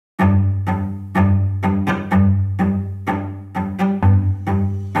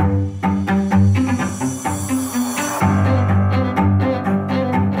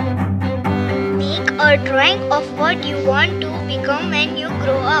drawing of what you want to become when you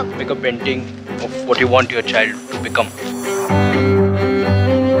grow up. Make a painting of what you want your child to become.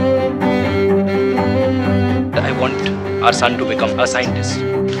 I want our son to become a scientist.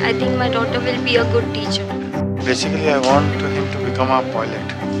 I think my daughter will be a good teacher. Basically, I want him to become a pilot.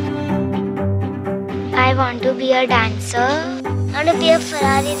 I want to be a dancer. I want to be a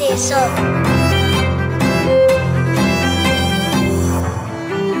Ferrari racer.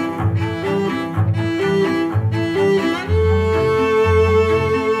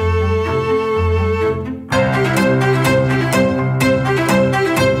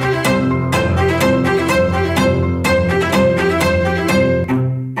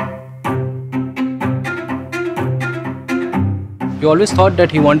 He always thought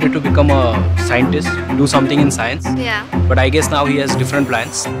that he wanted to become a scientist, do something in science. Yeah. But I guess now he has different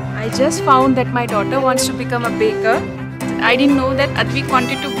plans. I just found that my daughter wants to become a baker. I didn't know that Advik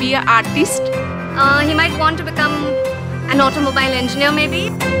wanted to be an artist. He might want to become an automobile engineer maybe.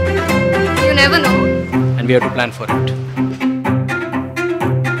 You never know. And we have to plan for it.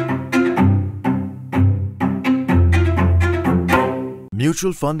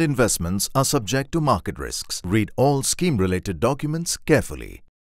 Mutual fund investments are subject to market risks. Read all scheme-related documents carefully.